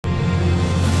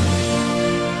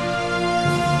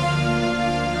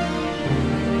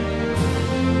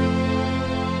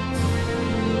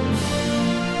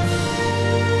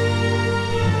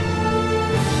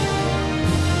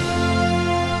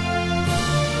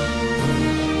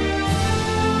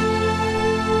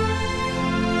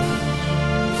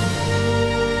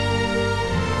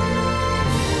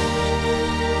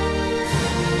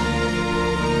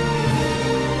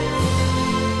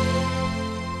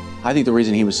I think the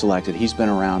reason he was selected, he's been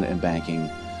around in banking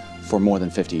for more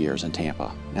than 50 years in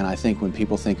Tampa. And I think when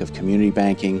people think of community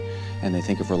banking and they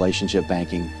think of relationship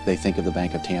banking, they think of the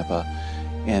Bank of Tampa.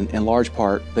 And in large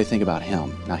part, they think about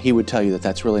him. Now, he would tell you that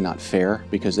that's really not fair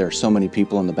because there are so many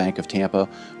people in the Bank of Tampa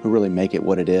who really make it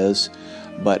what it is.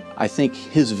 But I think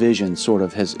his vision sort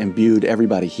of has imbued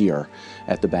everybody here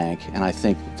at the bank, and I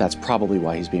think that's probably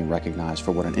why he's being recognized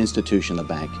for what an institution the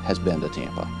bank has been to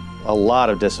Tampa. A lot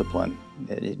of discipline.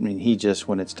 I mean, he just,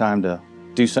 when it's time to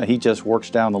do something, he just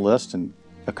works down the list and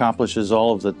accomplishes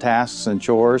all of the tasks and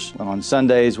chores. On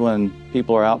Sundays when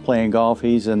people are out playing golf,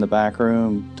 he's in the back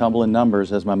room tumbling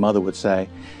numbers, as my mother would say,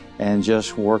 and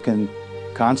just working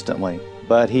constantly.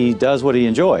 But he does what he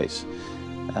enjoys,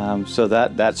 so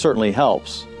that certainly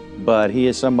helps. But he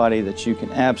is somebody that you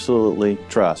can absolutely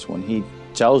trust. When he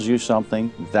tells you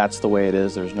something, that's the way it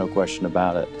is, there's no question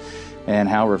about it. And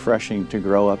how refreshing to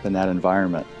grow up in that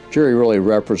environment. Jerry really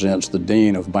represents the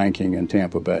dean of banking in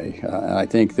Tampa Bay. I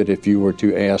think that if you were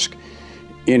to ask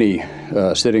any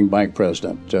sitting bank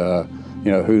president,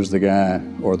 who's the guy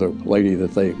or the lady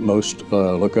that they most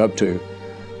look up to,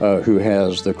 who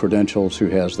has the credentials, who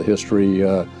has the history,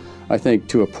 I think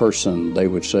to a person they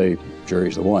would say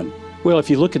Jerry's the one. Well,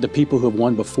 if you look at the people who have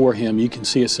won before him, you can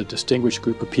see it's a distinguished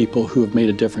group of people who have made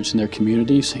a difference in their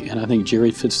communities, and I think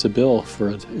Jerry fits the bill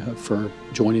for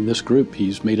joining this group.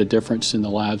 He's made a difference in the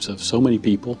lives of so many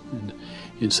people and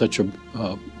in such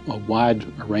a wide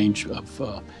range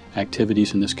of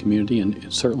activities in this community,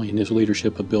 and certainly in his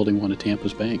leadership of building one of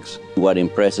Tampa's banks. What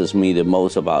impresses me the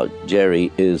most about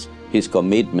Jerry is his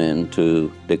commitment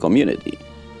to the community.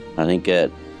 I think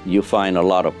you find a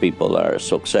lot of people are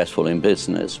successful in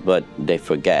business, but they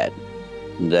forget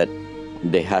that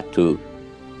they had to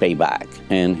pay back.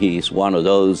 And he's one of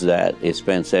those that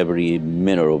spends every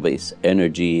minute of his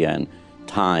energy and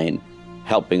time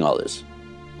helping others.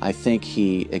 I think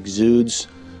he exudes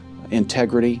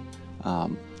integrity.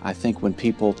 I think when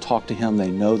people talk to him,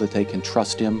 they know that they can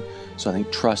trust him. So I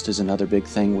think trust is another big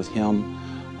thing with him.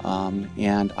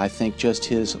 And I think just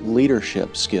his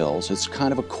leadership skills, it's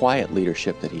kind of a quiet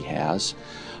leadership that he has.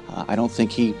 I don't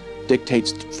think he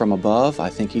dictates from above.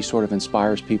 I think he sort of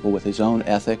inspires people with his own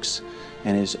ethics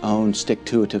and his own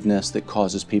stick-to-itiveness that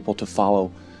causes people to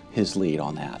follow his lead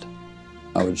on that.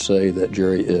 I would say that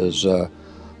Jerry is,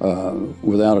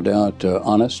 without a doubt,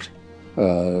 honest.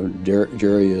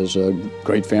 Jerry is a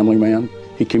great family man.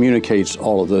 He communicates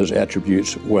all of those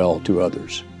attributes well to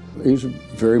others. He's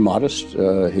very modest.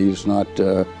 He's not,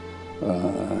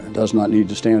 does not need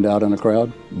to stand out in a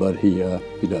crowd, but he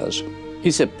does.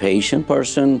 He's a patient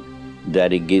person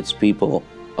that he gives people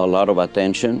a lot of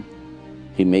attention.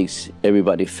 He makes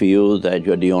everybody feel that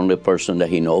you're the only person that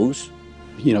he knows.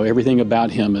 You know, everything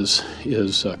about him is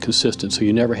consistent, so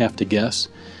you never have to guess.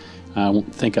 I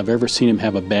don't think I've ever seen him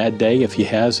have a bad day. If he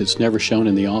has, it's never shown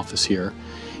in the office here.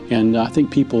 And I think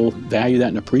people value that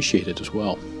and appreciate it as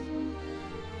well.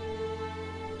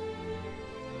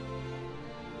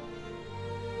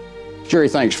 Jerry,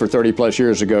 thanks for 30-plus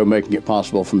years ago making it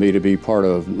possible for me to be part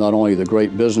of not only the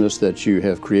great business that you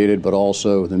have created, but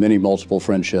also the many multiple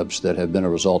friendships that have been a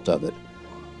result of it.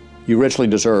 You richly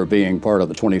deserve being part of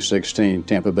the 2016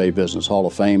 Tampa Bay Business Hall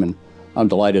of Fame, and I'm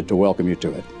delighted to welcome you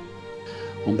to it.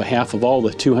 On behalf of all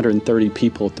the 230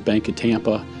 people at the Bank of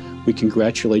Tampa, we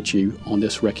congratulate you on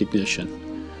this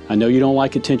recognition. I know you don't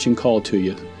like attention called to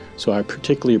you, so I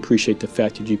particularly appreciate the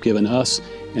fact that you've given us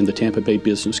and the Tampa Bay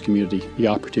business community the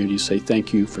opportunity to say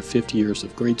thank you for 50 years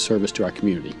of great service to our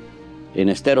community. And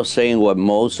instead of saying what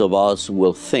most of us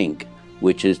will think,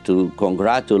 which is to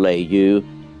congratulate you,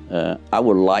 I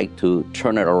would like to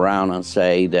turn it around and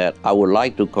say that I would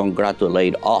like to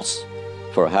congratulate us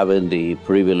for having the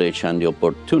privilege and the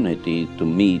opportunity to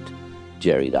meet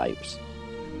Jerry Divers.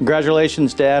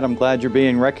 Congratulations, Dad. I'm glad you're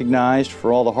being recognized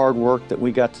for all the hard work that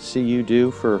we got to see you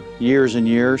do for years and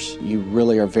years. You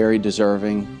really are very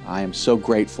deserving. I am so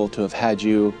grateful to have had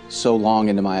you so long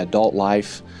into my adult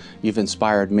life. You've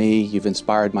inspired me, you've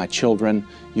inspired my children.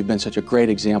 You've been such a great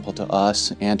example to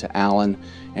us and to Alan,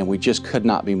 and we just could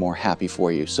not be more happy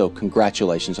for you. So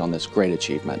congratulations on this great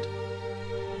achievement.